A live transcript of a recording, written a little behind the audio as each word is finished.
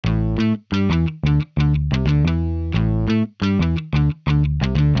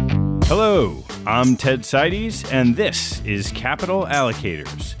I'm Ted Seides, and this is Capital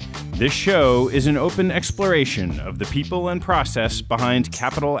Allocators. This show is an open exploration of the people and process behind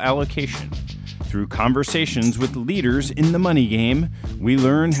capital allocation. Through conversations with leaders in the money game, we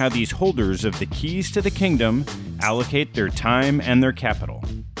learn how these holders of the keys to the kingdom allocate their time and their capital.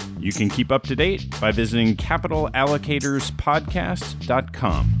 You can keep up to date by visiting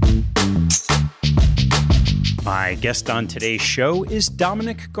capitalallocatospodcast.com. My guest on today's show is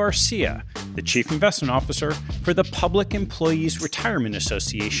Dominic Garcia, the Chief Investment Officer for the Public Employees Retirement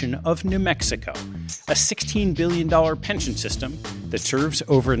Association of New Mexico, a $16 billion pension system that serves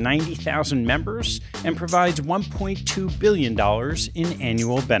over 90,000 members and provides $1.2 billion in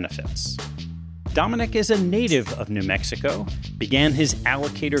annual benefits. Dominic is a native of New Mexico, began his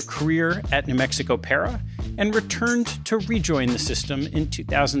allocator career at New Mexico PERA, and returned to rejoin the system in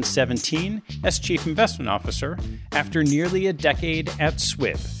 2017 as Chief Investment Officer after nearly a decade at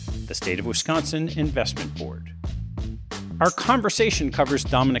SWIB, the State of Wisconsin Investment Board. Our conversation covers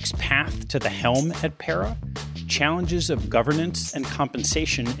Dominic's path to the helm at PERA, challenges of governance and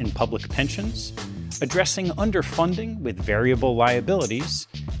compensation in public pensions, addressing underfunding with variable liabilities,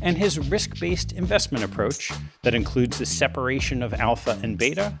 and his risk-based investment approach that includes the separation of alpha and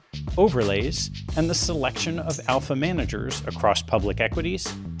beta, overlays, and the selection of alpha managers across public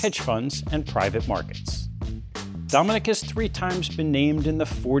equities, hedge funds, and private markets. Dominic has 3 times been named in the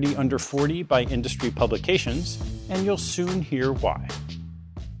 40 under 40 by industry publications, and you'll soon hear why.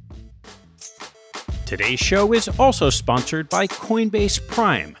 Today's show is also sponsored by Coinbase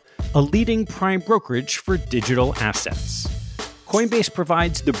Prime, a leading prime brokerage for digital assets. Coinbase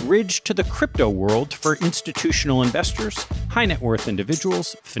provides the bridge to the crypto world for institutional investors, high net worth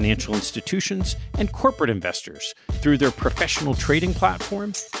individuals, financial institutions, and corporate investors through their professional trading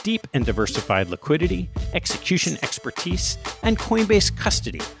platform, deep and diversified liquidity, execution expertise, and Coinbase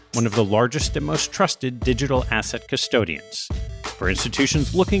Custody, one of the largest and most trusted digital asset custodians. For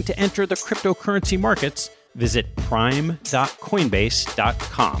institutions looking to enter the cryptocurrency markets, visit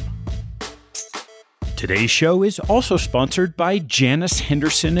prime.coinbase.com. Today's show is also sponsored by Janus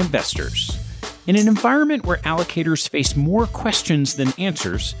Henderson Investors. In an environment where allocators face more questions than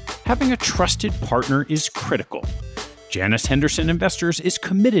answers, having a trusted partner is critical. Janus Henderson Investors is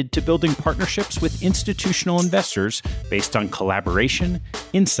committed to building partnerships with institutional investors based on collaboration,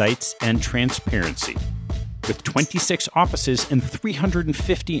 insights, and transparency. With 26 offices and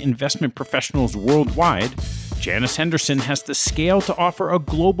 350 investment professionals worldwide, Janus Henderson has the scale to offer a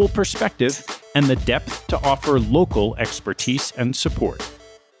global perspective and the depth to offer local expertise and support.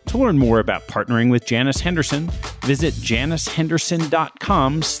 To learn more about partnering with Janus Henderson, visit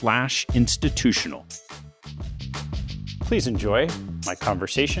janushenderson.com/institutional. Please enjoy my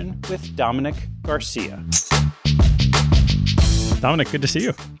conversation with Dominic Garcia. Dominic, good to see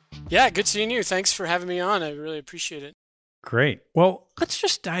you. Yeah, good seeing you. Thanks for having me on. I really appreciate it. Great. Well, let's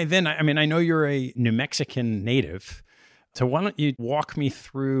just dive in. I mean, I know you're a New Mexican native, so why don't you walk me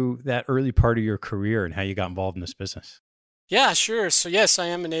through that early part of your career and how you got involved in this business? Yeah, sure. So yes, I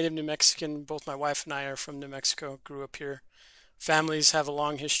am a native New Mexican. Both my wife and I are from New Mexico, grew up here. Families have a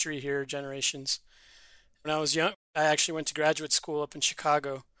long history here, generations. When I was young, I actually went to graduate school up in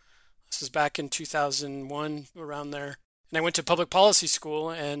Chicago. This was back in 2001, around there. And I went to public policy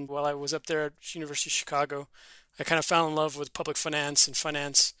school, and while I was up there at University of Chicago, I kind of fell in love with public finance and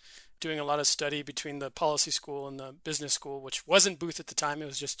finance, doing a lot of study between the policy school and the business school, which wasn't Booth at the time, it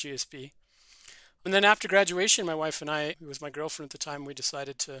was just GSB. And then after graduation, my wife and I, who was my girlfriend at the time, we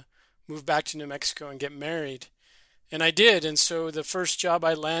decided to move back to New Mexico and get married. And I did, and so the first job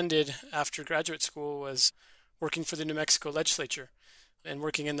I landed after graduate school was working for the New Mexico legislature and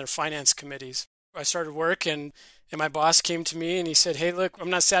working in their finance committees. I started work and my boss came to me and he said, "Hey, look, I'm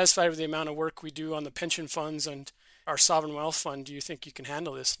not satisfied with the amount of work we do on the pension funds and our sovereign wealth fund. Do you think you can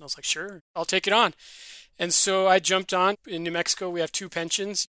handle this?" And I was like, "Sure, I'll take it on." And so I jumped on. In New Mexico, we have 2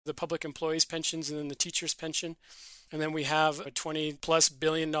 pensions, the public employees pensions and then the teachers pension. And then we have a $20+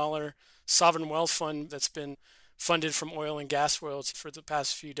 billion sovereign wealth fund that's been funded from oil and gas royalties for the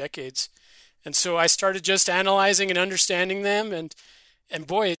past few decades. And so I started just analyzing and understanding them and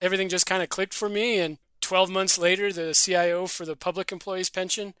boy, everything just kind of clicked for me. And 12 months later, the CIO for the public employees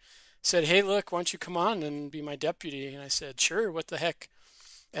pension said, "Hey, look, why don't you come on and be my deputy?" And I said, "Sure, what the heck?"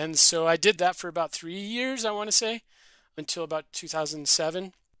 And so I did that for about 3 years, I want to say, until about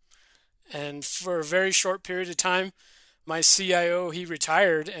 2007. And for a very short period of time, my CIO, he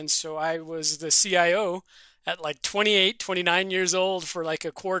retired. And so I was the CIO at like 28, 29 years old for like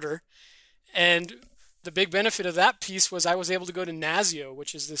a quarter. And the big benefit of that piece was I was able to go to NASIO,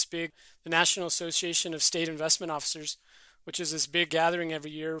 which is the National Association of State Investment Officers, which is this big gathering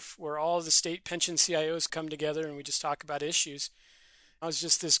every year where all the state pension CIOs come together and we just talk about issues. I was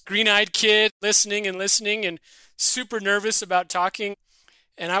just this green-eyed kid listening and super nervous about talking.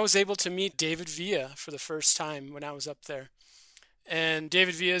 And I was able to meet David Villa for the first time when I was up there. And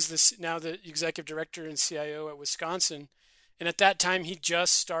David Villa is now the executive director and CIO at Wisconsin. And at that time, he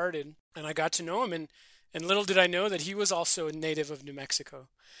just started, and I got to know him. And little did I know that he was also a native of New Mexico.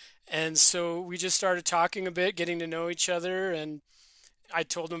 And so we just started talking a bit, getting to know each other. And I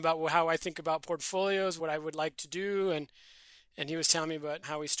told him about how I think about portfolios, what I would like to do. And he was telling me about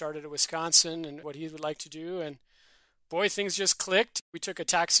how he started at Wisconsin and what he would like to do. And boy, things just clicked. We took a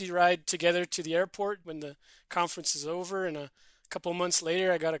taxi ride together to the airport when the conference is over. And a couple of months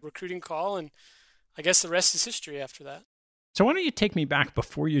later, I got a recruiting call. And I guess the rest is history after that. So why don't you take me back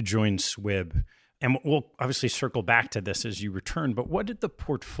before you joined SWIB? And we'll obviously circle back to this as you return. But what did the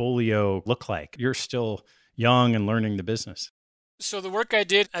portfolio look like? You're still young and learning the business. So the work I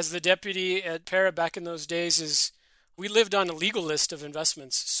did as the deputy at PERA back in those days is we lived on a legal list of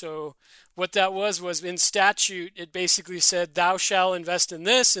investments. So what that was in statute, it basically said, thou shall invest in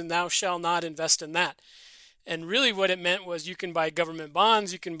this and thou shall not invest in that. And really what it meant was you can buy government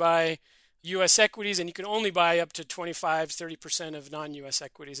bonds, you can buy U.S. equities, and you can only buy up to 25-30% of non-U.S.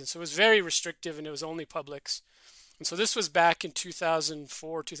 equities. And so it was very restrictive, and it was only publics. And so this was back in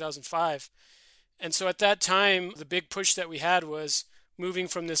 2004, 2005. And so at that time, the big push that we had was moving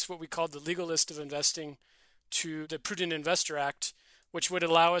from this, what we called the legal list of investing, to the Prudent Investor Act, which would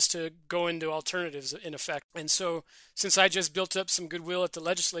allow us to go into alternatives in effect. And so since I just built up some goodwill at the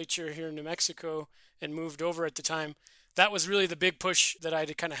legislature here in New Mexico and moved over at the time, that was really the big push that I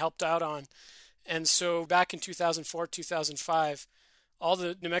had kind of helped out on. And so back in 2004, 2005, all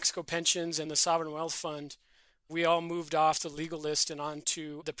the New Mexico pensions and the Sovereign Wealth Fund, we all moved off the legal list and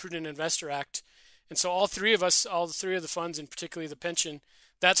onto the Prudent Investor Act. And so all three of the funds, and particularly the pension,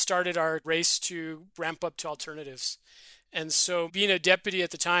 that started our race to ramp up to alternatives. And so being a deputy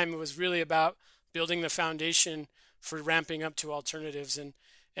at the time, it was really about building the foundation for ramping up to alternatives. And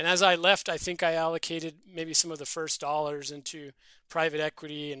as I left, I think I allocated maybe some of the first dollars into private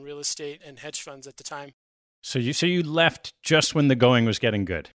equity and real estate and hedge funds at the time. So you left just when the going was getting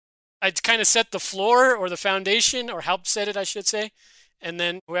good. I kind of set the floor or the foundation, or helped set it, I should say. And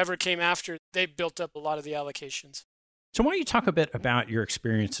then whoever came after, they built up a lot of the allocations. So why don't you talk a bit about your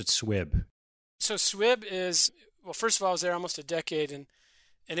experience at SWIB? So SWIB is, well, first of all, I was there almost a decade, and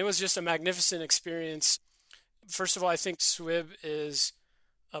it was just a magnificent experience. First of all, I think SWIB is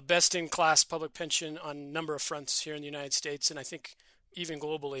a best-in-class public pension on a number of fronts here in the United States, and I think even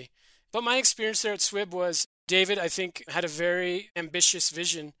globally. But my experience there at SWIB was David, I think, had a very ambitious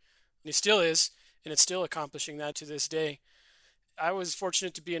vision, and he still is, and it's still accomplishing that to this day. I was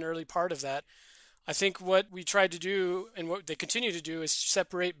fortunate to be an early part of that. I think what we tried to do, and what they continue to do, is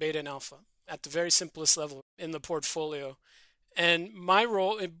separate beta and alpha at the very simplest level in the portfolio. And my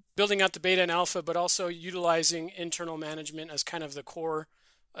role in building out the beta and alpha, but also utilizing internal management as kind of the core,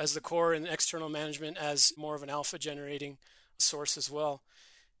 and external management as more of an alpha generating source as well.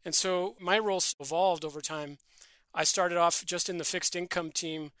 And so my role evolved over time. I started off just in the fixed income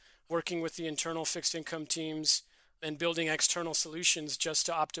team, working with the internal fixed income teams and building external solutions just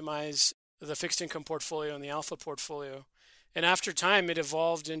to optimize the fixed income portfolio and the alpha portfolio. And after time, it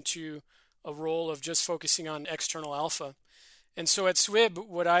evolved into a role of just focusing on external alpha. And so at SWIB,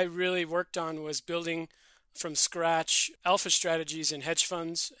 what I really worked on was building from scratch alpha strategies in hedge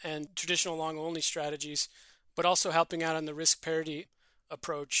funds and traditional long-only strategies, but also helping out on the risk parity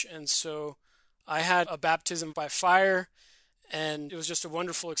approach. And so I had a baptism by fire, and it was just a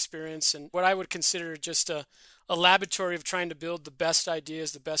wonderful experience, and what I would consider just a laboratory of trying to build the best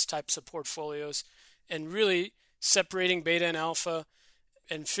ideas, the best types of portfolios, and really separating beta and alpha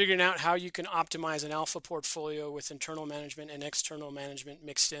and figuring out how you can optimize an alpha portfolio with internal management and external management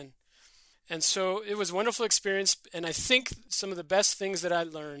mixed in. And so it was a wonderful experience, and I think some of the best things that I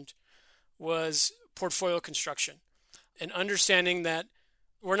learned was portfolio construction and understanding that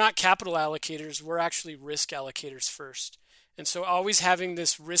we're not capital allocators, we're actually risk allocators first. And so always having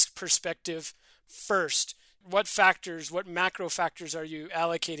this risk perspective first. What factors, what macro factors are you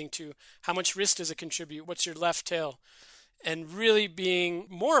allocating to? How much risk does it contribute? What's your left tail? And really being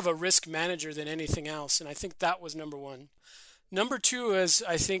more of a risk manager than anything else. And I think that was number one. Number two is,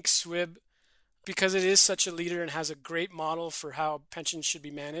 I think SWIB, because it is such a leader and has a great model for how pensions should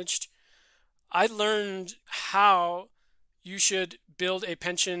be managed, I learned how you should build a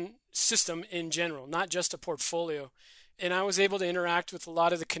pension system in general, not just a portfolio. And I was able to interact with a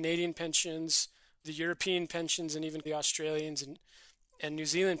lot of the Canadian pensions, the European pensions, and even the Australians and New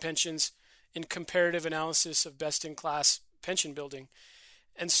Zealand pensions in comparative analysis of best-in-class pension building.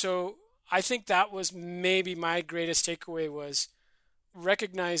 And so I think that was maybe my greatest takeaway, was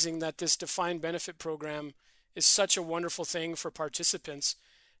recognizing that this defined benefit program is such a wonderful thing for participants.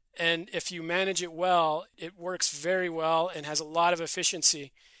 And if you manage it well, it works very well and has a lot of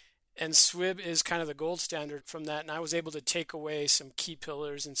efficiency. And SWIB is kind of the gold standard from that. And I was able to take away some key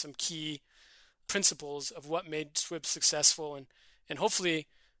pillars and some key principles of what made SWIB successful, and hopefully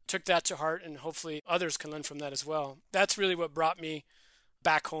took that to heart, and hopefully others can learn from that as well. That's really what brought me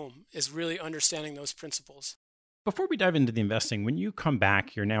back home, is really understanding those principles. Before we dive into the investing, when you come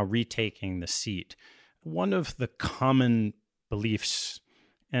back, you're now retaking the seat. One of the common beliefs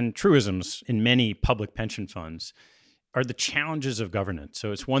and truisms in many public pension funds are the challenges of governance.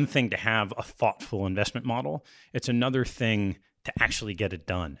 So it's one thing to have a thoughtful investment model. It's another thing to actually get it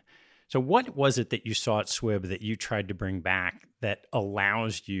done. So what was it that you saw at SWIB that you tried to bring back that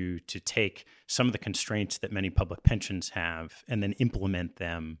allows you to take some of the constraints that many public pensions have and then implement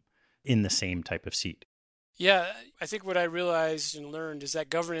them in the same type of seat? Yeah, I think what I realized and learned is that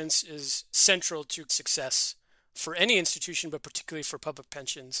governance is central to success for any institution, but particularly for public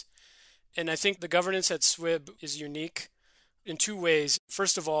pensions. And I think the governance at SWIB is unique in two ways.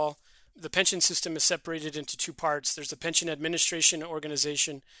 First of all, the pension system is separated into two parts. There's the pension administration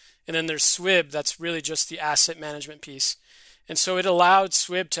organization, and then there's SWIB, that's really just the asset management piece. And so it allowed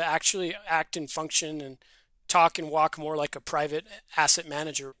SWIB to actually act and function and talk and walk more like a private asset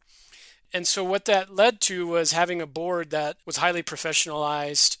manager. And so what that led to was having a board that was highly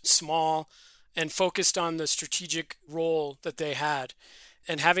professionalized, small, and focused on the strategic role that they had.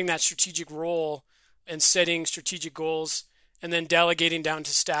 And having that strategic role and setting strategic goals, and then delegating down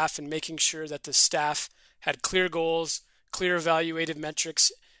to staff and making sure that the staff had clear goals, clear evaluative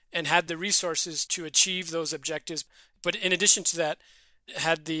metrics, and had the resources to achieve those objectives. But in addition to that,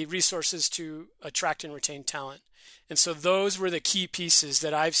 had the resources to attract and retain talent. And so those were the key pieces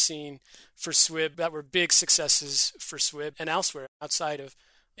that I've seen for SWIB that were big successes for SWIB and elsewhere outside of,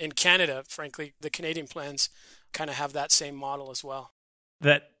 in Canada, frankly, the Canadian plans kind of have that same model as well.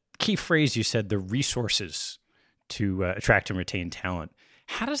 That key phrase you said, the resources to attract and retain talent.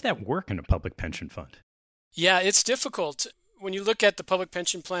 How does that work in a public pension fund? Yeah, it's difficult. When you look at the public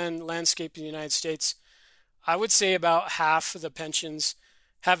pension plan landscape in the United States, I would say about half of the pensions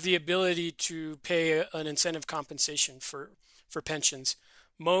have the ability to pay an incentive compensation for pensions.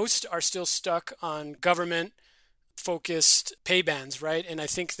 Most are still stuck on government-focused pay bands, right? And I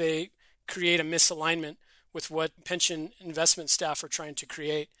think they create a misalignment with what pension investment staff are trying to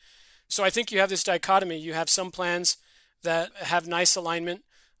create. So I think you have this dichotomy. You have some plans that have nice alignment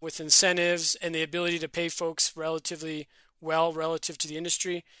with incentives and the ability to pay folks relatively well relative to the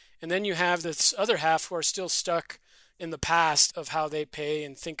industry. And then you have this other half who are still stuck in the past of how they pay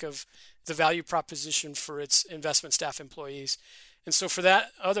and think of the value proposition for its investment staff employees. And so for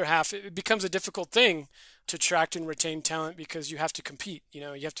that other half, it becomes a difficult thing to attract and retain talent because you have to compete. You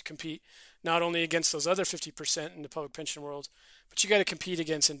have to compete not only against those other 50% in the public pension world, but you got to compete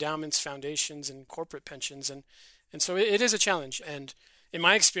against endowments, foundations, and corporate pensions. And so it is a challenge. And in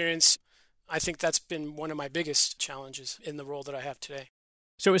my experience, I think that's been one of my biggest challenges in the role that I have today.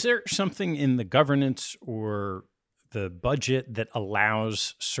 So is there something in the governance or the budget that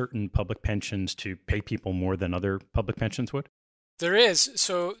allows certain public pensions to pay people more than other public pensions would? There is.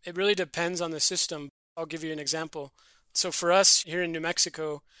 So it really depends on the system. I'll give you an example. So for us here in New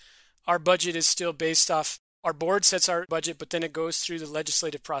Mexico, our budget is still based off, our board sets our budget, but then it goes through the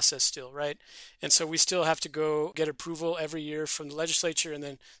legislative process still, right? And so we still have to go get approval every year from the legislature and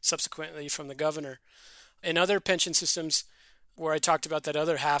then subsequently from the governor. In other pension systems, where I talked about that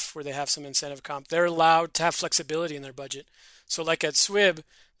other half where they have some incentive comp, they're allowed to have flexibility in their budget. So like at SWIB,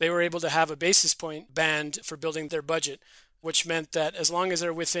 they were able to have a basis point band for building their budget, which meant that as long as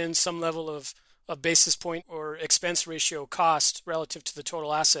they're within some level of basis point or expense ratio cost relative to the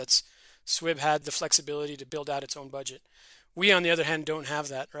total assets, SWIB had the flexibility to build out its own budget. We, on the other hand, don't have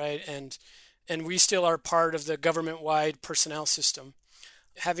that, right? And we still are part of the government-wide personnel system.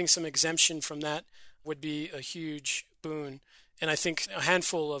 Having some exemption from that would be a huge boon. And I think a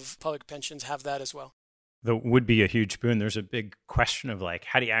handful of public pensions have that as well. Though it would be a huge boon, there's a big question of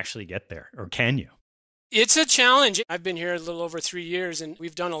how do you actually get there? Or can you? It's a challenge. I've been here a little over 3 years, and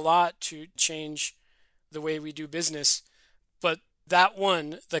we've done a lot to change the way we do business. But that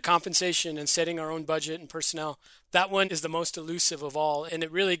one, the compensation and setting our own budget and personnel, that one is the most elusive of all. And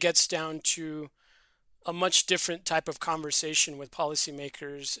it really gets down to a much different type of conversation with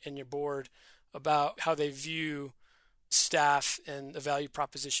policymakers and your board about how they view staff and the value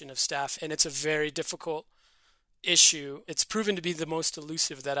proposition of staff. And it's a very difficult issue. It's proven to be the most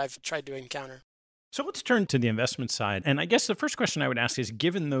elusive that I've tried to encounter. So let's turn to the investment side. And I guess the first question I would ask is,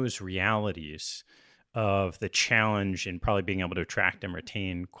 given those realities of the challenge in probably being able to attract and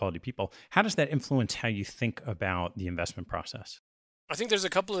retain quality people, how does that influence how you think about the investment process? I think there's a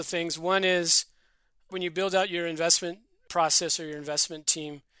couple of things. One is when you build out your investment process or your investment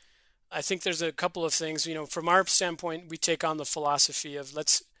team, I think there's a couple of things. From our standpoint, we take on the philosophy of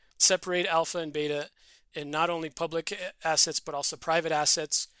let's separate alpha and beta in not only public assets, but also private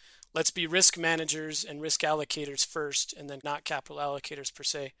assets. Let's be risk managers and risk allocators first, and then not capital allocators per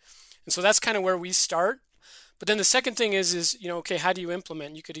se. And so that's kind of where we start. But then the second thing is okay, how do you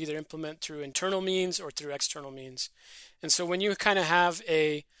implement? You could either implement through internal means or through external means. And so when you kind of have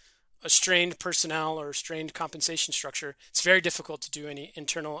a strained personnel or strained compensation structure, it's very difficult to do any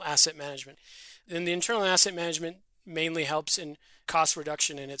internal asset management. And the internal asset management mainly helps in cost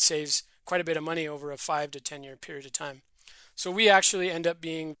reduction, and it saves quite a bit of money over a 5 to 10 year period of time. So we actually end up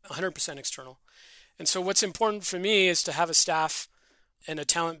being 100% external. And so what's important for me is to have a staff and a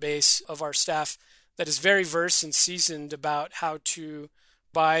talent base of our staff that is very versed and seasoned about how to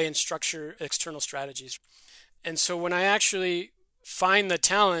buy and structure external strategies. And so when I actually find the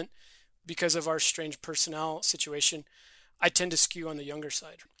talent, because of our strange personnel situation, I tend to skew on the younger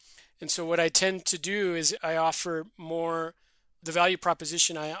side. And so what I tend to do is I offer more, the value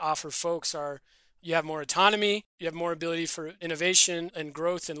proposition I offer folks are, you have more autonomy, you have more ability for innovation and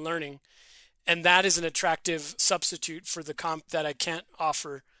growth and learning. And that is an attractive substitute for the comp that I can't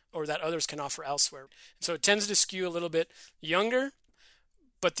offer or that others can offer elsewhere. So it tends to skew a little bit younger,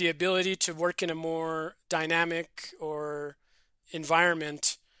 but the ability to work in a more dynamic or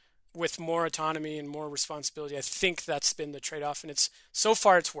environment with more autonomy and more responsibility, I think that's been the trade-off. And so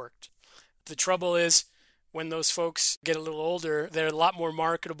far it's worked. The trouble is when those folks get a little older, they're a lot more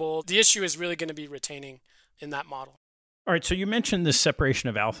marketable. The issue is really going to be retaining in that model. All right. So you mentioned the separation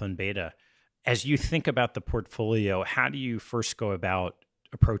of alpha and beta. As you think about the portfolio, how do you first go about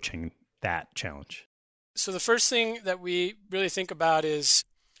approaching that challenge? So the first thing that we really think about is,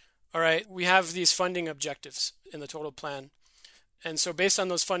 all right, we have these funding objectives in the total plan. And so based on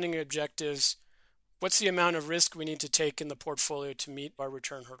those funding objectives, what's the amount of risk we need to take in the portfolio to meet our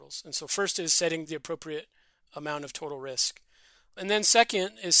return hurdles? And so first is setting the appropriate amount of total risk. And then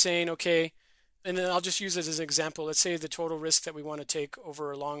second is saying, okay, and then I'll just use it as an example. Let's say the total risk that we want to take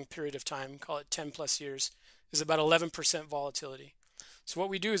over a long period of time, call it 10 plus years, is about 11% volatility. So what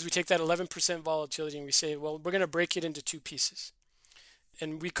we do is we take that 11% volatility and we say, well, we're going to break it into two pieces.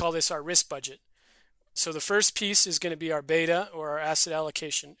 And we call this our risk budget. So the first piece is going to be our beta or our asset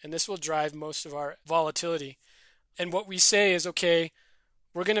allocation, and this will drive most of our volatility. And what we say is, okay,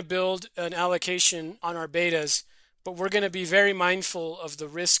 we're going to build an allocation on our betas, but we're going to be very mindful of the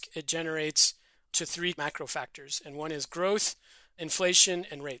risk it generates to three macro factors. And one is growth, inflation,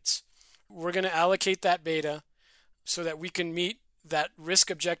 and rates. We're going to allocate that beta so that we can meet that risk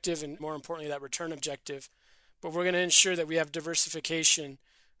objective and, more importantly, that return objective. But we're going to ensure that we have diversification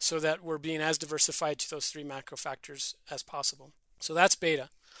so that we're being as diversified to those three macro factors as possible. So that's beta.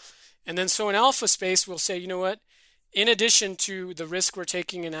 And then so in alpha space, we'll say, you know what? In addition to the risk we're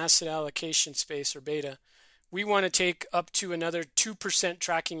taking in asset allocation space or beta, we want to take up to another 2%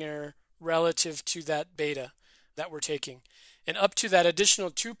 tracking error relative to that beta that we're taking. And up to that additional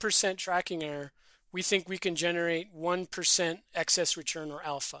 2% tracking error, we think we can generate 1% excess return or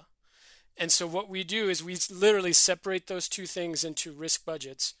alpha. And so what we do is we literally separate those two things into risk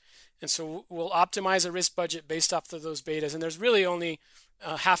budgets. And so we'll optimize a risk budget based off of those betas. And there's really only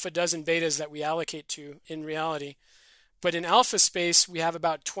half a dozen betas that we allocate to in reality. But in alpha space, we have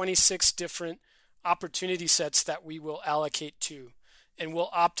about 26 different opportunity sets that we will allocate to. And we'll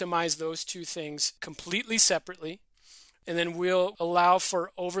optimize those two things completely separately. And then we'll allow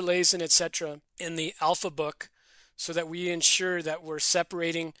for overlays and etc. in the alpha book so that we ensure that we're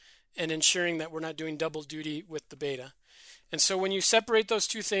separating and ensuring that we're not doing double duty with the beta. And so when you separate those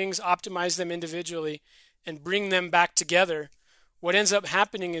two things, optimize them individually, and bring them back together, what ends up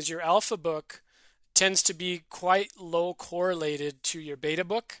happening is your alpha book tends to be quite low correlated to your beta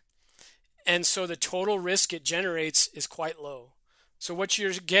book. And so the total risk it generates is quite low. So what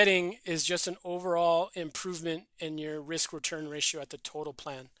you're getting is just an overall improvement in your risk return ratio at the total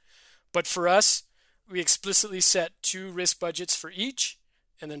plan. But for us, we explicitly set two risk budgets for each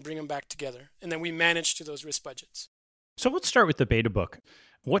and then bring them back together. And then we manage to those risk budgets. So let's start with the beta book.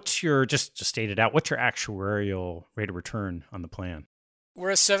 What's your, just to state it out, what's your actuarial rate of return on the plan?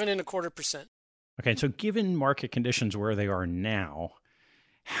 We're at 7.25%. Okay, so given market conditions where they are now,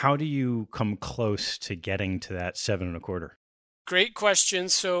 how do you come close to getting to that 7.25%? Great question.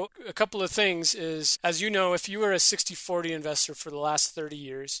 So a couple of things is, as you know, if you were a 60-40 investor for the last 30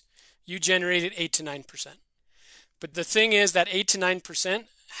 years, you generated 8 to 9%. But the thing is that 8 to 9%,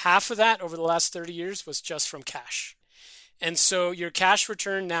 half of that over the last 30 years was just from cash. And so your cash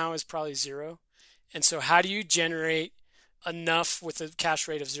return now is probably zero. And so how do you generate enough with a cash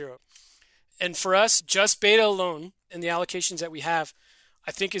rate of zero? And for us, just beta alone and the allocations that we have,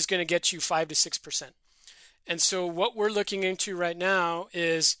 I think is going to get you 5 to 6%. And so what we're looking into right now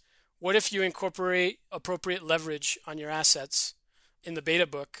is, what if you incorporate appropriate leverage on your assets in the beta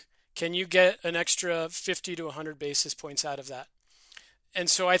book? Can you get an extra 50 to 100 basis points out of that? And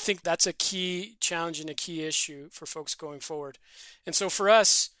so I think that's a key challenge and a key issue for folks going forward. And so for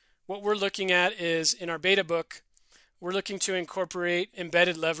us, what we're looking at is, in our beta book, we're looking to incorporate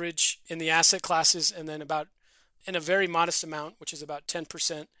embedded leverage in the asset classes, and then about in a very modest amount, which is about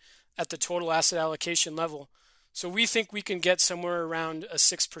 10% at the total asset allocation level. So we think we can get somewhere around a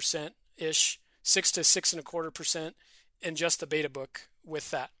 6%-ish, 6 to 6.25% in just the beta book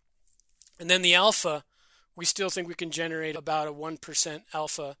with that. And then the alpha, we still think we can generate about a 1%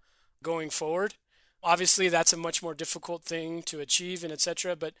 alpha going forward. Obviously, that's a much more difficult thing to achieve and et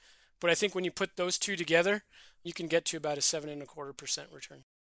cetera, but I think when you put those two together, you can get to about a 7.25% return.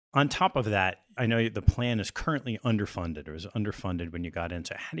 On top of that, I know the plan is currently underfunded, or was underfunded when you got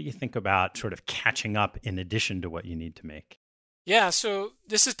into. How do you think about sort of catching up in addition to what you need to make? Yeah, so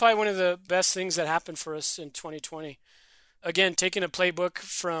this is probably one of the best things that happened for us in 2020. Again, taking a playbook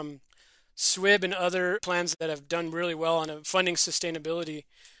from SWIB and other plans that have done really well on a funding sustainability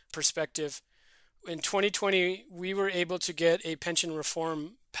perspective. In 2020, we were able to get a pension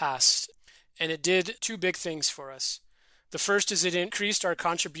reform passed, and it did two big things for us. The first is it increased our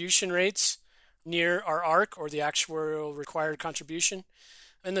contribution rates near our ARC, or the actuarial required contribution.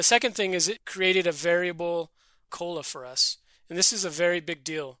 And the second thing is it created a variable COLA for us. And this is a very big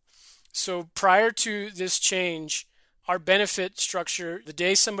deal. So prior to this change, our benefit structure, the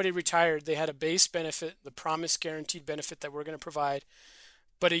day somebody retired, they had a base benefit, the promised guaranteed benefit that we're going to provide.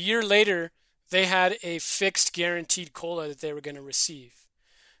 But a year later, they had a fixed guaranteed COLA that they were going to receive.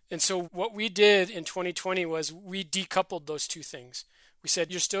 And so what we did in 2020 was we decoupled those two things. We said,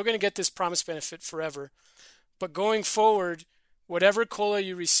 you're still going to get this promised benefit forever, but going forward, whatever COLA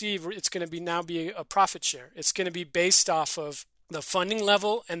you receive, it's going to now be a profit share. It's going to be based off of the funding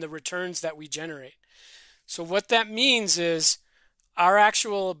level and the returns that we generate. So what that means is our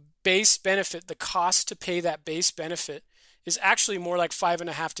actual base benefit, the cost to pay that base benefit, is actually more like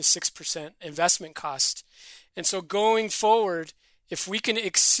 5.5 to 6% investment cost. And so going forward, if we can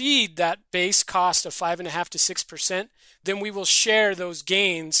exceed that base cost of 5.5 to 6%, then we will share those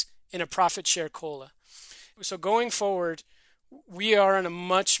gains in a profit share COLA. So going forward, we are on a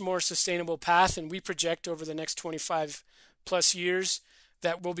much more sustainable path, and we project over the next 25 plus years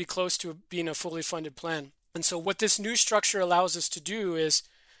that we'll be close to being a fully funded plan. And so what this new structure allows us to do is,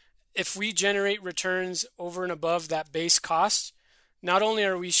 if we generate returns over and above that base cost, not only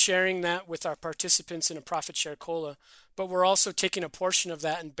are we sharing that with our participants in a profit share COLA, but we're also taking a portion of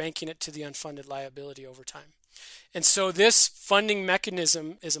that and banking it to the unfunded liability over time. And so this funding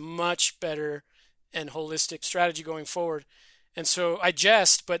mechanism is a much better and holistic strategy going forward. And so I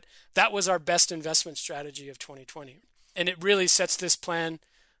jest, but that was our best investment strategy of 2020. And it really sets this plan.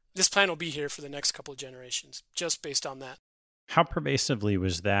 This plan will be here for the next couple of generations, just based on that. How pervasively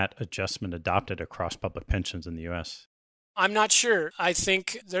was that adjustment adopted across public pensions in the U.S.? I'm not sure. I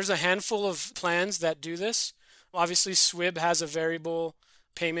think there's a handful of plans that do this. Obviously, SWIB has a variable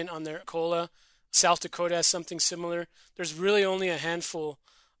payment on their COLA. South Dakota has something similar. There's really only a handful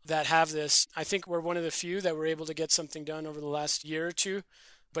that have this. I think we're one of the few that were able to get something done over the last year or two.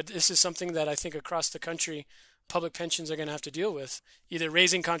 But this is something that I think across the country, public pensions are going to have to deal with, either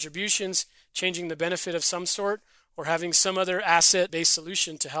raising contributions, changing the benefit of some sort, or having some other asset-based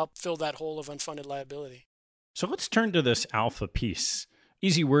solution to help fill that hole of unfunded liability. So let's turn to this alpha piece.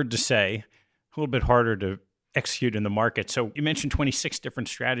 Easy word to say, a little bit harder to execute in the market. So you mentioned 26 different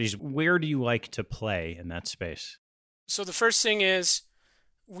strategies. Where do you like to play in that space? So the first thing is,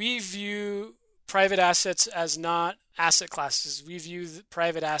 we view private assets as not asset classes. We view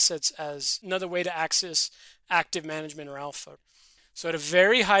private assets as another way to access active management or alpha. So at a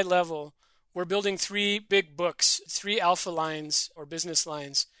very high level, we're building three big books, three alpha lines or business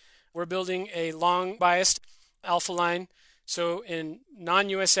lines. We're building a long biased alpha line. So in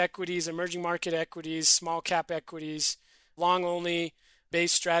non-US equities, emerging market equities, small cap equities, long only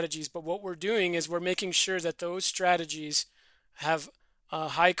based strategies. But what we're doing is we're making sure that those strategies have a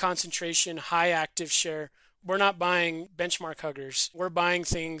high concentration, high active share. We're not buying benchmark huggers. We're buying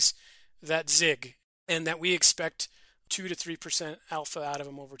things that zig and that we expect 2 to 3% alpha out of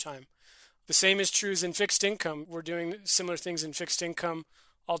them over time. The same is true as in fixed income. We're doing similar things in fixed income,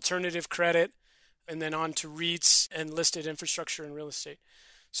 alternative credit, and then on to REITs and listed infrastructure and real estate.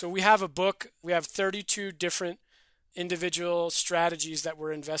 So we have a book. We have 32 different individual strategies that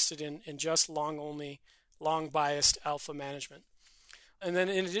we're invested in just long-only, long-biased alpha management. And then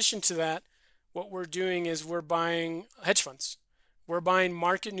in addition to that, what we're doing is we're buying hedge funds. We're buying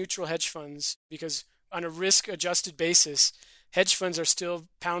market-neutral hedge funds because on a risk-adjusted basis, hedge funds are still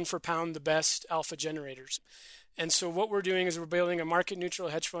pound for pound the best alpha generators. And so what we're doing is we're building a market-neutral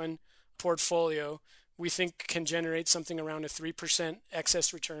hedge fund portfolio we think can generate something around a 3%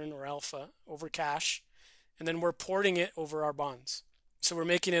 excess return or alpha over cash. And then we're porting it over our bonds. So we're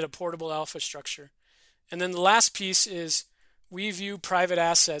making it a portable alpha structure. And then the last piece is we view private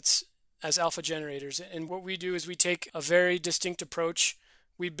assets as alpha generators. And what we do is we take a very distinct approach.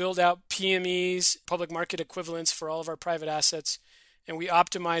 We build out PMEs, public market equivalents for all of our private assets, and we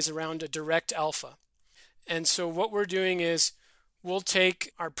optimize around a direct alpha. And so what we're doing is we'll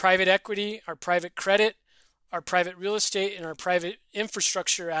take our private equity, our private credit, our private real estate, and our private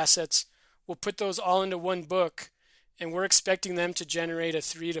infrastructure assets. We'll put those all into one book, and we're expecting them to generate a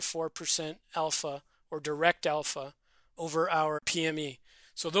 3 to 4% alpha or direct alpha over our PME.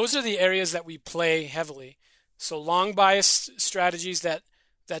 So those are the areas that we play heavily. So long bias strategies that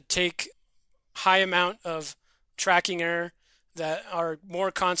take high amount of tracking error, that are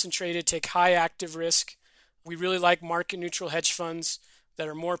more concentrated, take high active risk. We really like market neutral hedge funds that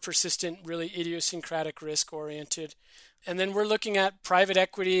are more persistent, really idiosyncratic risk oriented. And then we're looking at private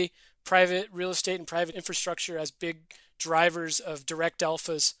equity, private real estate, and private infrastructure as big drivers of direct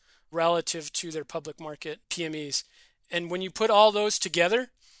alphas relative to their public market PMEs. And when you put all those together,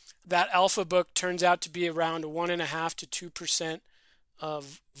 that alpha book turns out to be around a 1.5 to 2%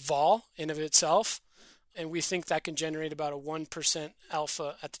 of vol in of itself. And we think that can generate about a 1%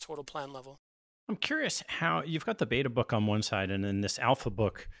 alpha at the total plan level. I'm curious how you've got the beta book on one side and then this alpha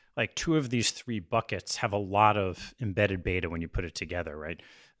book, like two of these three buckets have a lot of embedded beta when you put it together, right?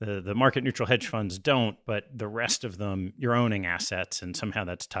 The market neutral hedge funds don't, but the rest of them, you're owning assets and somehow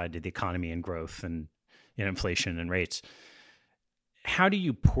that's tied to the economy and growth and inflation and rates. How do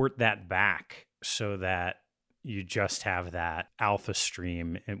you port that back so that you just have that alpha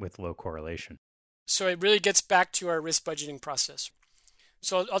stream with low correlation? So it really gets back to our risk budgeting process.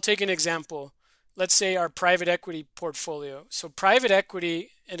 So I'll take an example. Let's say our private equity portfolio. So private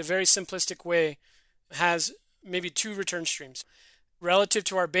equity, in a very simplistic way, has maybe two return streams. Relative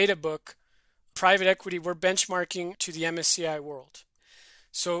to our beta book, private equity, we're benchmarking to the MSCI World.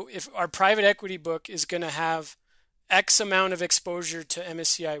 So if our private equity book is going to have X amount of exposure to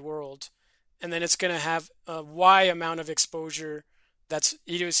MSCI World, and then it's going to have a Y amount of exposure that's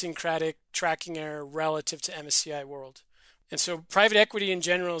idiosyncratic tracking error relative to MSCI World. And so private equity in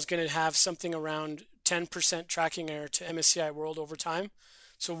general is going to have something around 10% tracking error to MSCI World over time.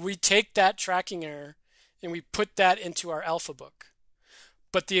 So we take that tracking error and we put that into our alpha book.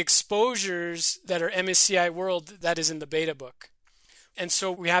 But the exposures that are MSCI World, that is in the beta book. And so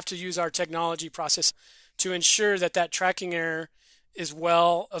we have to use our technology process to ensure that that tracking error is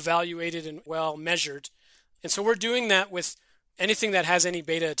well evaluated and well measured. And so we're doing that with anything that has any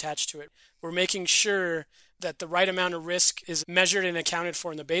beta attached to it. We're making sure that the right amount of risk is measured and accounted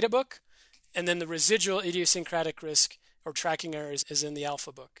for in the beta book, and then the residual idiosyncratic risk or tracking error is in the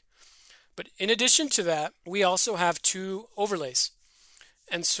alpha book. But in addition to that, we also have two overlays.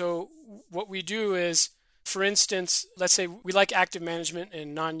 And so what we do is, for instance, let's say we like active management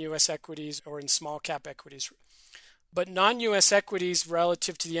in non-US equities or in small cap equities. But non-US equities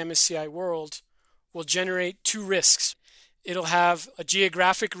relative to the MSCI World will generate two risks. It'll have a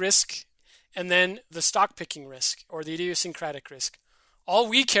geographic risk and then the stock picking risk or the idiosyncratic risk. All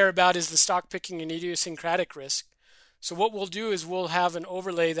we care about is the stock picking and idiosyncratic risk. So what we'll do is we'll have an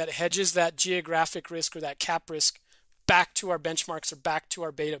overlay that hedges that geographic risk or that cap risk back to our benchmarks or back to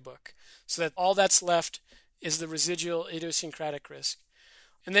our beta book, so that all that's left is the residual idiosyncratic risk.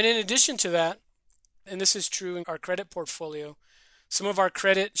 And then in addition to that, and this is true in our credit portfolio, some of our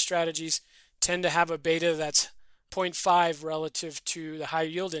credit strategies tend to have a beta that's 0.5 relative to the high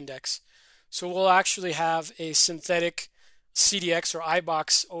yield index. So we'll actually have a synthetic CDX or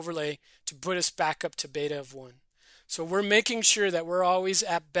iBox overlay to put us back up to beta of 1. So we're making sure that we're always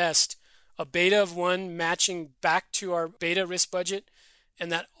at best a beta of 1 matching back to our beta risk budget,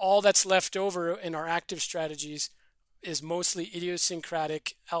 and that all that's left over in our active strategies is mostly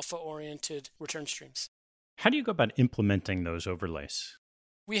idiosyncratic alpha-oriented return streams. How do you go about implementing those overlays?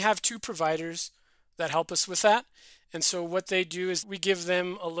 We have two providers that help us with that. And so what they do is we give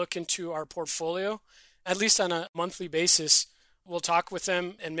them a look into our portfolio, at least on a monthly basis, we'll talk with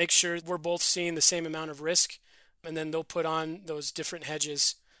them and make sure we're both seeing the same amount of risk. And then they'll put on those different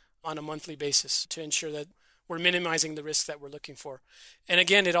hedges on a monthly basis to ensure that we're minimizing the risk that we're looking for. And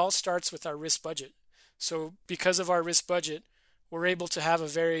again, it all starts with our risk budget. So because of our risk budget, we're able to have a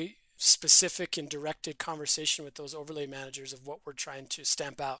very specific and directed conversation with those overlay managers of what we're trying to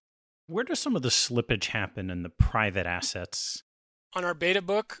stamp out. Where does some of the slippage happen in the private assets? On our beta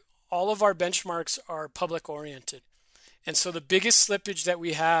book, all of our benchmarks are public oriented. And so the biggest slippage that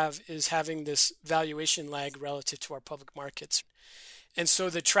we have is having this valuation lag relative to our public markets. And so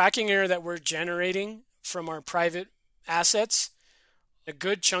the tracking error that we're generating from our private assets, a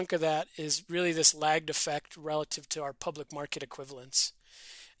good chunk of that is really this lagged effect relative to our public market equivalents.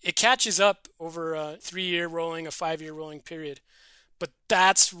 It catches up over a 3-year rolling, a 5-year rolling period. But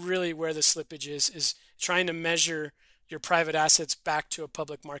that's really where the slippage is trying to measure your private assets back to a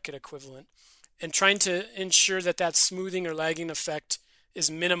public market equivalent and trying to ensure that that smoothing or lagging effect is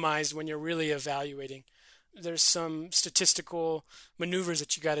minimized when you're really evaluating. There's some statistical maneuvers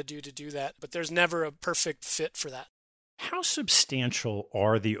that you got to do that, but there's never a perfect fit for that. How substantial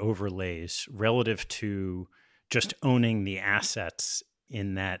are the overlays relative to just owning the assets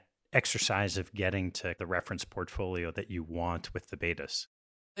in that exercise of getting to the reference portfolio that you want with the betas?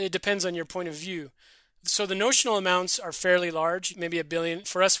 It depends on your point of view. So the notional amounts are fairly large, maybe $1 billion.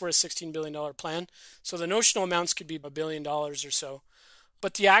 For us, we're a $16 billion plan. So the notional amounts could be $1 billion or so.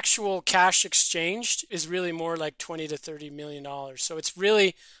 But the actual cash exchanged is really more like $20 to $30 million. So it's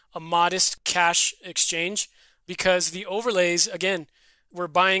really a modest cash exchange because the overlays, again, we're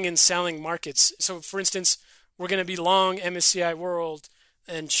buying and selling markets. So for instance, we're going to be long MSCI World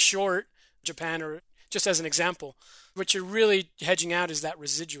and short Japan, or just as an example. What you're really hedging out is that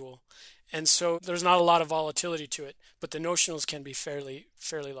residual. And so there's not a lot of volatility to it, but the notionals can be fairly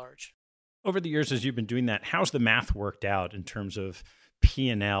large. Over the years, as you've been doing that, how's the math worked out in terms of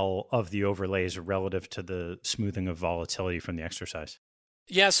P&L of the overlays relative to the smoothing of volatility from the exercise?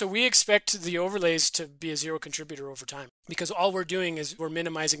 Yeah, so we expect the overlays to be a zero contributor over time because all we're doing is we're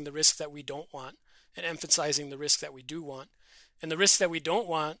minimizing the risk that we don't want and emphasizing the risk that we do want. And the risk that we don't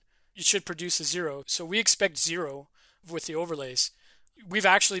want, it should produce a zero. So we expect zero with the overlays. We've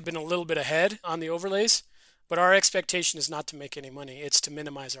actually been a little bit ahead on the overlays, but our expectation is not to make any money. It's to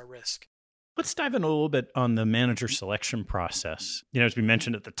minimize our risk. Let's dive in a little bit on the manager selection process. As we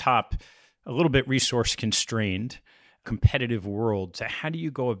mentioned at the top, a little bit resource constrained, competitive world. So how do you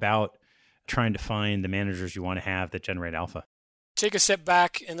go about trying to find the managers you want to have that generate alpha? Take a step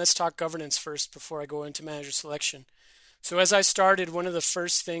back and let's talk governance first before I go into manager selection. So as I started, one of the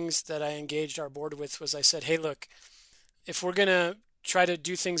first things that I engaged our board with was I said, hey, look, if we're going to try to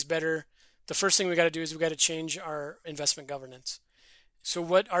do things better, the first thing we got to do is we got to change our investment governance. So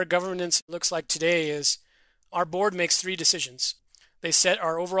what our governance looks like today is our board makes 3 decisions. They set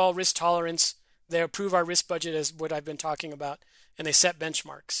our overall risk tolerance, they approve our risk budget as what I've been talking about, and they set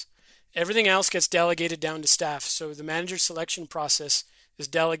benchmarks. Everything else gets delegated down to staff. So the manager selection process is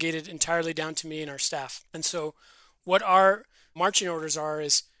delegated entirely down to me and our staff. And so what our marching orders are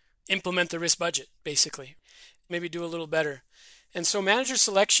is implement the risk budget, basically. Maybe do a little better. And so manager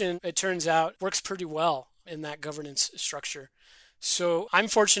selection, it turns out, works pretty well in that governance structure. So I'm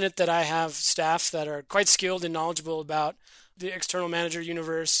fortunate that I have staff that are quite skilled and knowledgeable about the external manager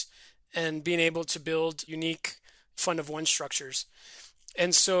universe and being able to build unique fund of one structures.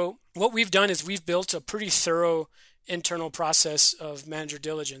 And so what we've done is we've built a pretty thorough internal process of manager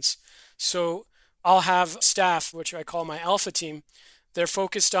diligence. So I'll have staff, which I call my alpha team. They're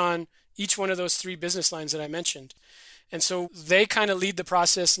focused on each one of those 3 business lines that I mentioned. And so they kind of lead the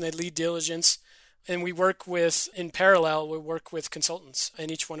process and they lead diligence. And we work with, in parallel, we work with consultants in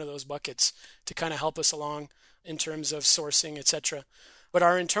each one of those buckets to kind of help us along in terms of sourcing, etc. But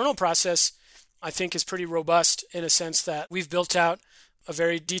our internal process, I think, is pretty robust in a sense that we've built out a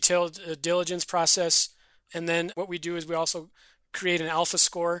very detailed diligence process. And then what we do is we also create an alpha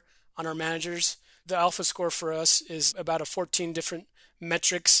score on our managers. The alpha score for us is about 14 different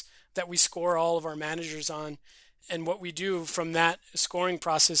metrics that we score all of our managers on. And what we do from that scoring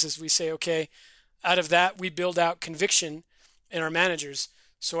process is we say, okay, out of that, we build out conviction in our managers.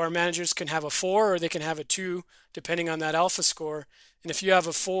 So our managers can have a 4 or they can have a 2, depending on that alpha score. And if you have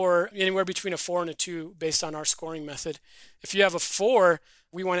a 4, anywhere between a 4 and a 2, based on our scoring method. If you have a 4,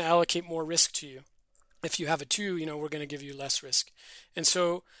 we want to allocate more risk to you. If you have a 2, we're going to give you less risk. And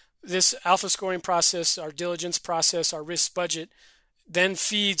so this alpha scoring process, our diligence process, our risk budget, then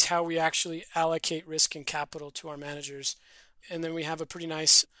feeds how we actually allocate risk and capital to our managers. And then we have a pretty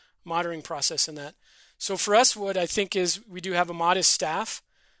nice monitoring process in that. So for us, what I think is we do have a modest staff,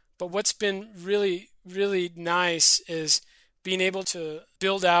 But what's been really, really nice is being able to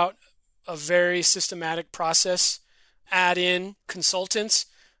build out a very systematic process, add in consultants,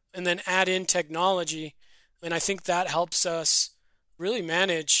 and then add in technology. And I think that helps us really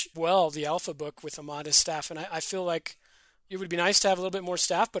manage well the alpha book with a modest staff. And I feel like it would be nice to have a little bit more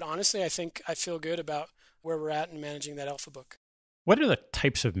staff, but honestly, I think I feel good about where we're at in managing that alpha book. What are the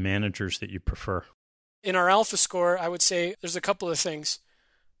types of managers that you prefer? In our alpha score, I would say there's a couple of things.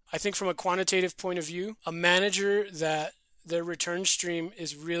 I think from a quantitative point of view, a manager that their return stream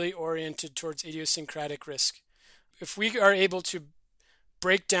is really oriented towards idiosyncratic risk. If we are able to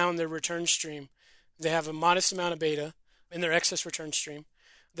break down their return stream, they have a modest amount of beta in their excess return stream.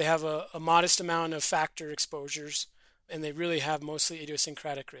 They have a modest amount of factor exposures, and they really have mostly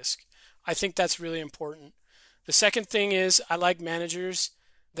idiosyncratic risk. I think that's really important. The second thing is I like managers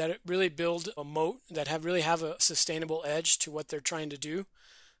that really build a moat, that really have a sustainable edge to what they're trying to do.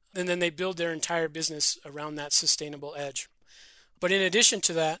 And then they build their entire business around that sustainable edge. But in addition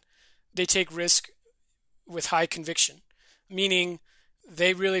to that, they take risk with high conviction, meaning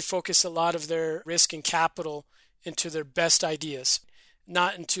they really focus a lot of their risk and capital into their best ideas,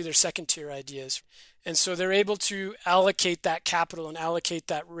 not into their second tier ideas. And so they're able to allocate that capital and allocate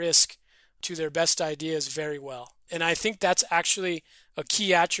that risk to their best ideas very well. And I think that's actually a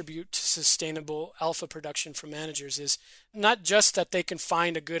key attribute to sustainable alpha production for managers, is not just that they can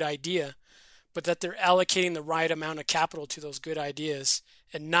find a good idea, but that they're allocating the right amount of capital to those good ideas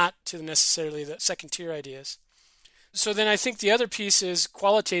and not to necessarily the second tier ideas. So then I think the other piece is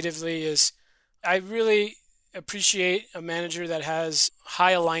qualitatively is I really appreciate a manager that has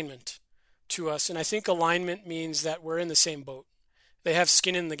high alignment to us. And I think alignment means that we're in the same boat. They have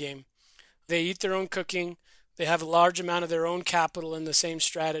skin in the game. They eat their own cooking. They have a large amount of their own capital in the same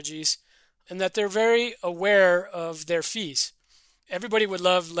strategies, and that they're very aware of their fees. Everybody would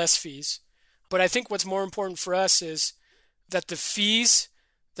love less fees, but I think what's more important for us is that the fees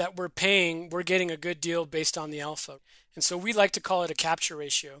that we're paying, we're getting a good deal based on the alpha. And so we like to call it a capture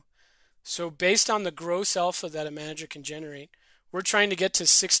ratio. So based on the gross alpha that a manager can generate, we're trying to get to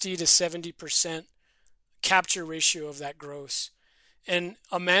 60 to 70% capture ratio of that gross. And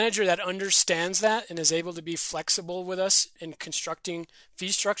a manager that understands that and is able to be flexible with us in constructing fee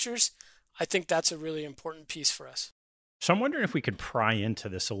structures, I think that's a really important piece for us. So I'm wondering if we could pry into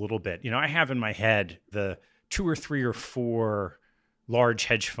this a little bit. I have in my head the 2 or 3 or 4 large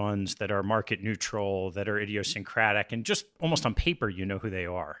hedge funds that are market neutral, that are idiosyncratic, and just almost on paper, you know who they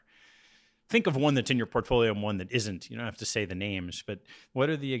are. Think of one that's in your portfolio and one that isn't. You don't have to say the names, but what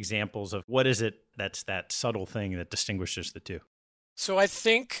are the examples of what is it that's that subtle thing that distinguishes the two? So I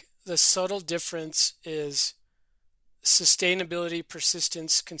think the subtle difference is sustainability,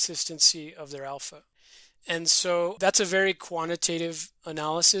 persistence, consistency of their alpha. And so that's a very quantitative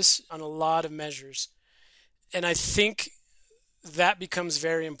analysis on a lot of measures. And I think that becomes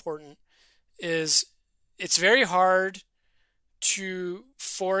very important. It's very hard to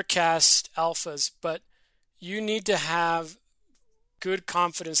forecast alphas, but you need to have good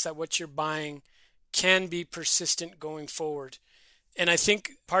confidence that what you're buying can be persistent going forward. And I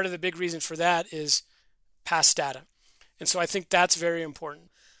think part of the big reason for that is past data. And so I think that's very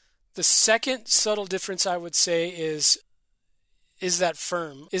important. The second subtle difference I would say is that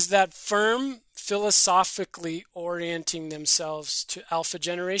firm? Is that firm philosophically orienting themselves to alpha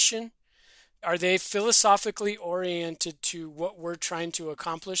generation? Are they philosophically oriented to what we're trying to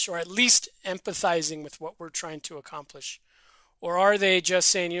accomplish, or at least empathizing with what we're trying to accomplish? Or are they just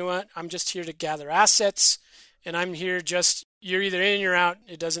saying, you know what, I'm just here to gather assets, and I'm here just, you're either in or you're out,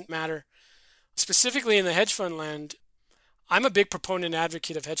 it doesn't matter. Specifically in the hedge fund land, I'm a big proponent and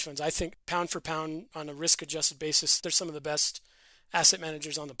advocate of hedge funds. I think pound for pound on a risk-adjusted basis, they're some of the best asset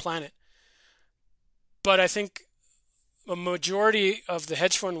managers on the planet. But I think a majority of the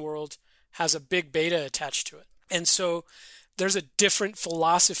hedge fund world has a big beta attached to it. And so there's a different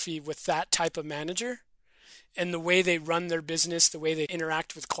philosophy with that type of manager and the way they run their business, the way they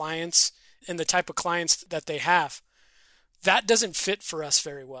interact with clients, and the type of clients that they have. That doesn't fit for us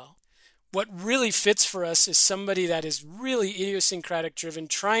very well. What really fits for us is somebody that is really idiosyncratic driven,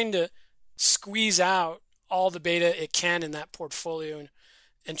 trying to squeeze out all the beta it can in that portfolio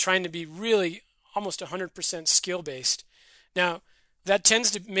and trying to be really almost 100% skill based. Now, that tends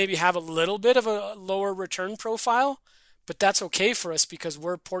to maybe have a little bit of a lower return profile, but that's okay for us because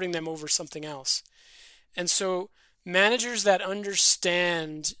we're porting them over something else. And so managers that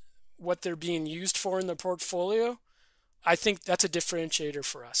understand what they're being used for in their portfolio, I think that's a differentiator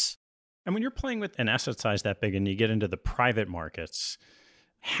for us. And when you're playing with an asset size that big and you get into the private markets,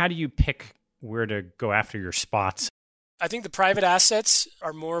 how do you pick where to go after your spots? I think the private assets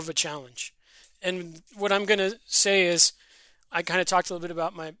are more of a challenge. And what I'm going to say is, I kind of talked a little bit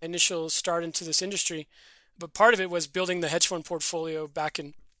about my initial start into this industry, but part of it was building the hedge fund portfolio back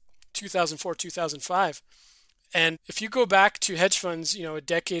in 2004, 2005. And if you go back to hedge funds, a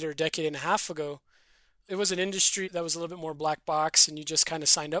decade or a decade and a half ago, it was an industry that was a little bit more black box and you just kind of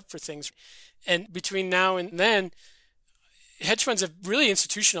signed up for things. And between now and then, hedge funds have really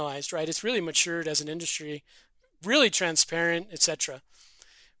institutionalized, right? It's really matured as an industry, really transparent, etc.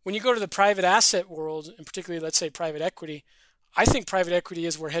 When you go to the private asset world, and particularly, let's say, private equity, I think private equity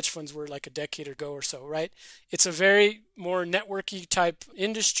is where hedge funds were like a decade ago or so, right? It's a very more networky type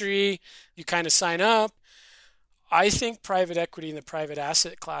industry. You kind of sign up. I think private equity and the private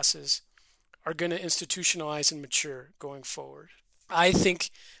asset classes are going to institutionalize and mature going forward. I think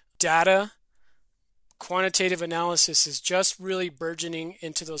data, quantitative analysis is just really burgeoning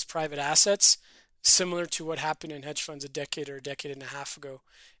into those private assets, similar to what happened in hedge funds a decade or a decade and a half ago.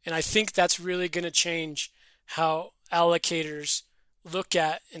 And I think that's really going to change how allocators look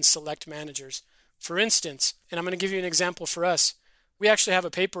at and select managers. For instance, and I'm going to give you an example for us. We actually have a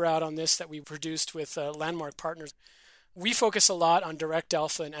paper out on this that we produced with Landmark Partners. We focus a lot on direct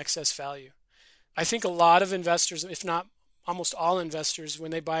alpha and excess value. I think a lot of investors, if not almost all investors, when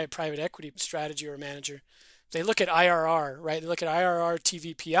they buy a private equity strategy or a manager, they look at IRR, right? They look at IRR,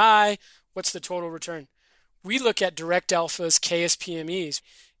 TVPI, what's the total return? We look at direct alphas, KSPMEs.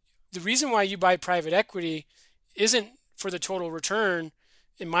 The reason why you buy private equity isn't for the total return.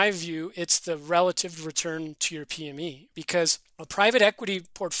 In my view, it's the relative return to your PME, because a private equity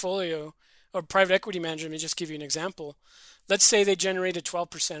portfolio or private equity manager, let me just give you an example. Let's say they generated 12%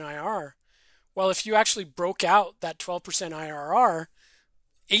 IRR. Well, if you actually broke out that 12% IRR,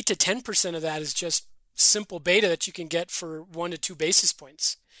 8 to 10% of that is just simple beta that you can get for 1 to 2 basis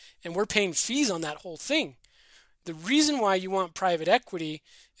points. And we're paying fees on that whole thing. The reason why you want private equity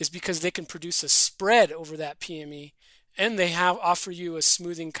is because they can produce a spread over that PME, and they offer you a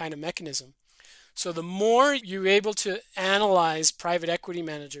smoothing kind of mechanism. So the more you're able to analyze private equity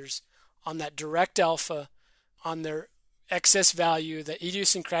managers on that direct alpha, on their excess value, the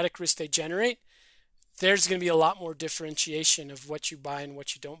idiosyncratic risk they generate, there's going to be a lot more differentiation of what you buy and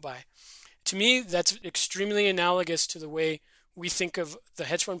what you don't buy. To me, that's extremely analogous to the way we think of the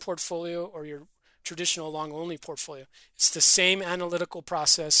hedge fund portfolio or your traditional long-only portfolio. It's the same analytical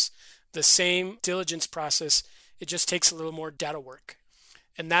process, the same diligence process. It just takes a little more data work.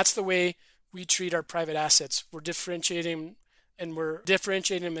 And that's the way we treat our private assets. We're differentiating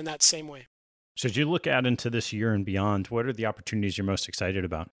them in that same way. So as you look out into this year and beyond, what are the opportunities you're most excited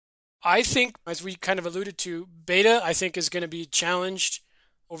about? I think, as we kind of alluded to, beta, I think, is going to be challenged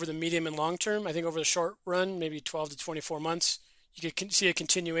over the medium and long term. I think over the short run, maybe 12 to 24 months, you can see a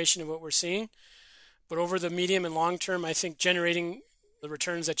continuation of what we're seeing. But over the medium and long term, I think generating the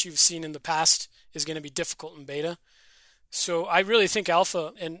returns that you've seen in the past is going to be difficult in beta. So I really think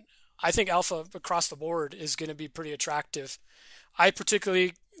alpha, and I think alpha across the board is going to be pretty attractive. I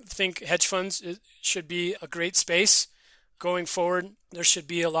particularly think hedge funds should be a great space going forward. There should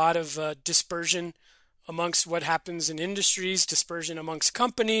be a lot of dispersion amongst what happens in industries, dispersion amongst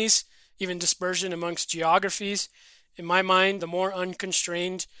companies, even dispersion amongst geographies. In my mind, the more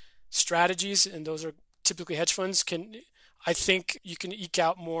unconstrained strategies, and those are typically hedge funds, I think you can eke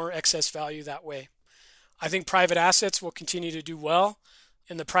out more excess value that way. I think private assets will continue to do well.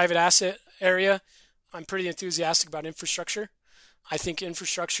 In the private asset area, I'm pretty enthusiastic about infrastructure. I think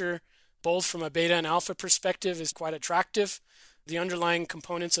infrastructure, both from a beta and alpha perspective, is quite attractive. The underlying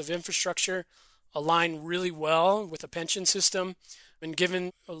components of infrastructure align really well with the pension system. And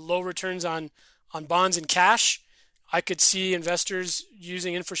given low returns on bonds and cash, I could see investors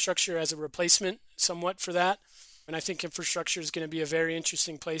using infrastructure as a replacement somewhat for that. And I think infrastructure is going to be a very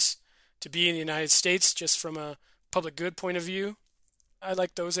interesting place to be in the United States, just from a public good point of view. I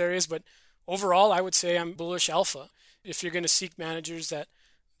like those areas, but overall, I would say I'm bullish alpha. If you're going to seek managers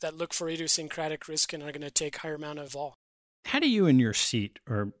that look for idiosyncratic risk and are going to take higher amount of vol. How do you in your seat,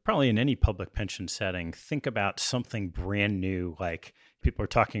 or probably in any public pension setting, think about something brand new? Like people are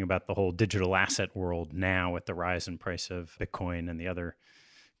talking about the whole digital asset world now with the rise in price of Bitcoin and the other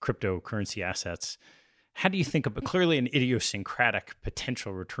cryptocurrency assets. How do you think about clearly an idiosyncratic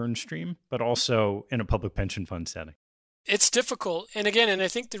potential return stream, but also in a public pension fund setting? It's difficult. And I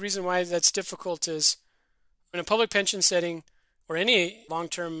think the reason why that's difficult is in a public pension setting or any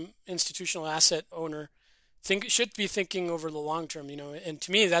long-term institutional asset owner should be thinking over the long term, and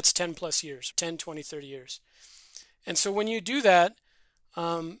to me, that's 10 plus years, 10, 20, 30 years. And so when you do that,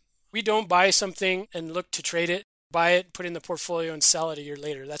 we don't buy something and look to trade it, buy it, put it in the portfolio and sell it a year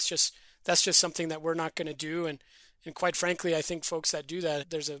later. That's just something that we're not going to do. And And quite frankly, I think folks that do that,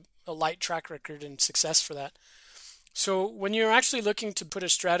 there's a light track record and success for that. So when you're actually looking to put a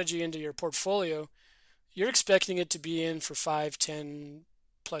strategy into your portfolio, you're expecting it to be in for 5, 10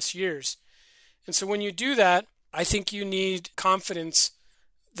 plus years. And so when you do that, I think you need confidence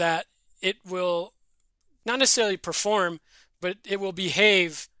that it will not necessarily perform, but it will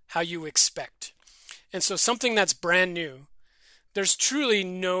behave how you expect. And so something that's brand new, there's truly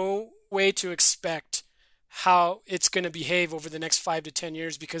no way to expect how it's going to behave over the next 5 to 10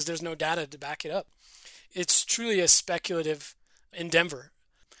 years because there's no data to back it up. It's truly a speculative endeavor.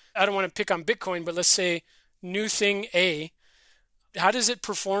 I don't want to pick on Bitcoin, but let's say new thing A, how does it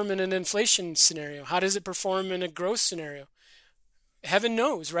perform in an inflation scenario? How does it perform in a growth scenario? Heaven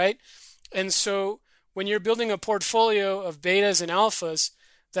knows, right? And so when you're building a portfolio of betas and alphas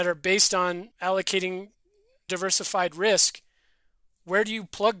that are based on allocating diversified risk, where do you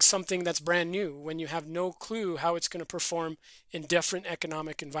plug something that's brand new when you have no clue how it's going to perform in different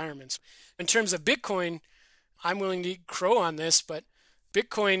economic environments? In terms of Bitcoin, I'm willing to eat crow on this, but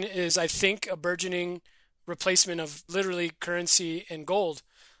Bitcoin is, I think, a burgeoning replacement of literally currency and gold.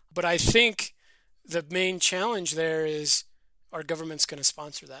 But I think the main challenge there is, are governments going to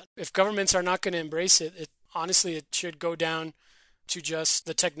sponsor that? If governments are not going to embrace it, honestly, it should go down to just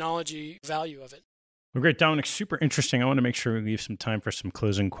the technology value of it. Well, great, Dominic. Super interesting. I want to make sure we leave some time for some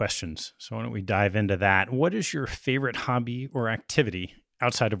closing questions. So why don't we dive into that? What is your favorite hobby or activity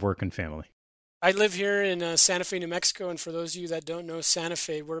outside of work and family? I live here in Santa Fe, New Mexico. And for those of you that don't know Santa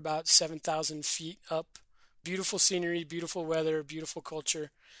Fe, we're about 7,000 feet up. Beautiful scenery, beautiful weather, beautiful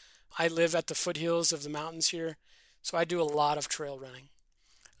culture. I live at the foothills of the mountains here. So I do a lot of trail running.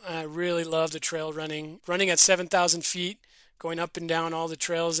 I really love the trail running. Running at 7,000 feet, going up and down all the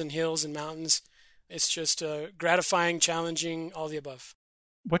trails and hills and mountains. It's just gratifying, challenging, all the above.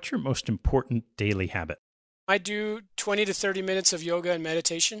 What's your most important daily habit? I do 20 to 30 minutes of yoga and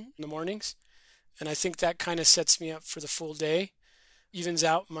meditation in the mornings. And I think that kind of sets me up for the full day, evens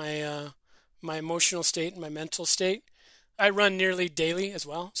out my emotional state and my mental state. I run nearly daily as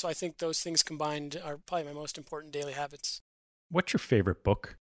well. So I think those things combined are probably my most important daily habits. What's your favorite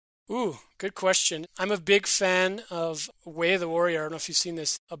book? Ooh, good question. I'm a big fan of Way of the Warrior. I don't know if you've seen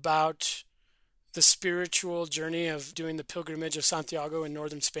this, about the spiritual journey of doing the pilgrimage of Santiago in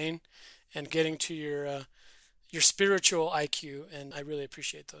northern Spain and getting to your spiritual IQ. And I really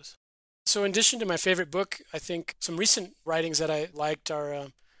appreciate those. So in addition to my favorite book, I think some recent writings that I liked are,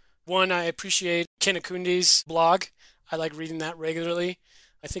 one, I appreciate Ken Akundi's blog. I like reading that regularly.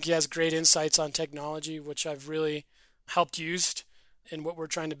 I think he has great insights on technology, which I've really helped used in what we're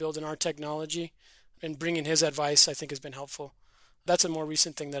trying to build in our technology. And bringing his advice, I think, has been helpful. That's a more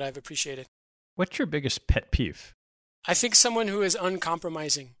recent thing that I've appreciated. What's your biggest pet peeve? I think someone who is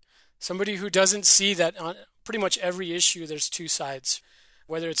uncompromising. Somebody who doesn't see that on pretty much every issue, there's two sides.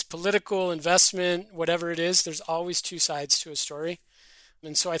 Whether it's political, investment, whatever it is, there's always two sides to a story.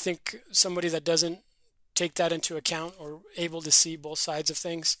 And so I think somebody that doesn't take that into account or able to see both sides of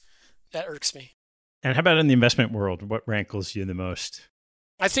things, that irks me. And how about in the investment world? What rankles you the most?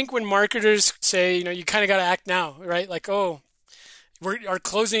 I think when marketers say, you kind of got to act now, right? Like, our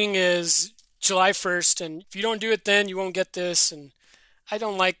closing is July 1st, and if you don't do it then, you won't get this. And I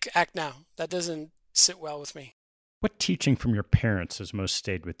don't like act now. That doesn't sit well with me. What teaching from your parents has most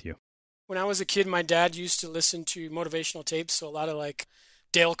stayed with you? When I was a kid, my dad used to listen to motivational tapes, so a lot of like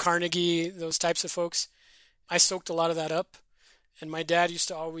Dale Carnegie, those types of folks. I soaked a lot of that up. And my dad used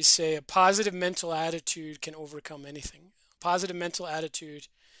to always say a positive mental attitude can overcome anything. A positive mental attitude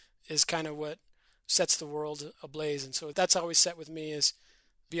is kind of what sets the world ablaze. And so that's always set with me, is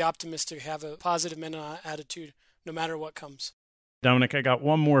be optimistic, have a positive mental attitude no matter what comes. Dominic, I got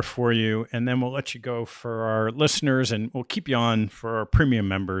one more for you, and then we'll let you go for our listeners, and we'll keep you on for our premium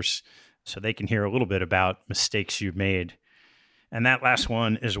members so they can hear a little bit about mistakes you've made. And that last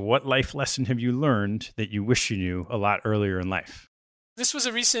one is, what life lesson have you learned that you wish you knew a lot earlier in life? This was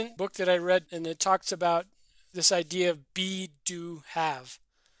a recent book that I read, and it talks about this idea of be, do, have.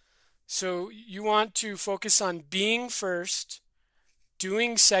 So you want to focus on being first,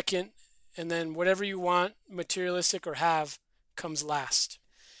 doing second, and then whatever you want, materialistic or have, comes last.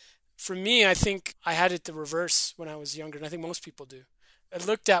 For me, I think I had it the reverse when I was younger, and I think most people do. I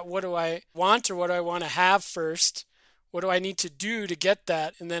looked at what do I want or what do I want to have first, what do I need to do to get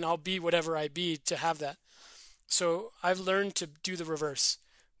that, and then I'll be whatever I be to have that. So I've learned to do the reverse,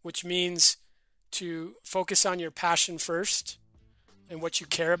 which means to focus on your passion first and what you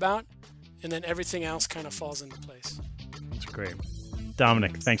care about, and then everything else kind of falls into place. That's great.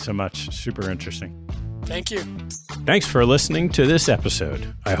 Dominic, thanks so much. Super interesting. Thank you. Thanks for listening to this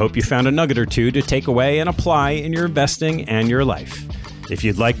episode. I hope you found a nugget or two to take away and apply in your investing and your life. If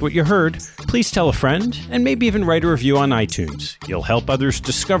you'd like what you heard, please tell a friend and maybe even write a review on iTunes. You'll help others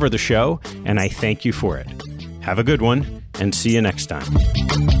discover the show, and I thank you for it. Have a good one, and see you next time.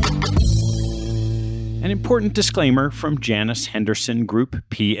 An important disclaimer from Janus Henderson Group,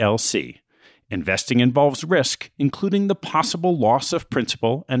 PLC. Investing involves risk, including the possible loss of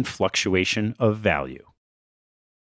principal and fluctuation of value.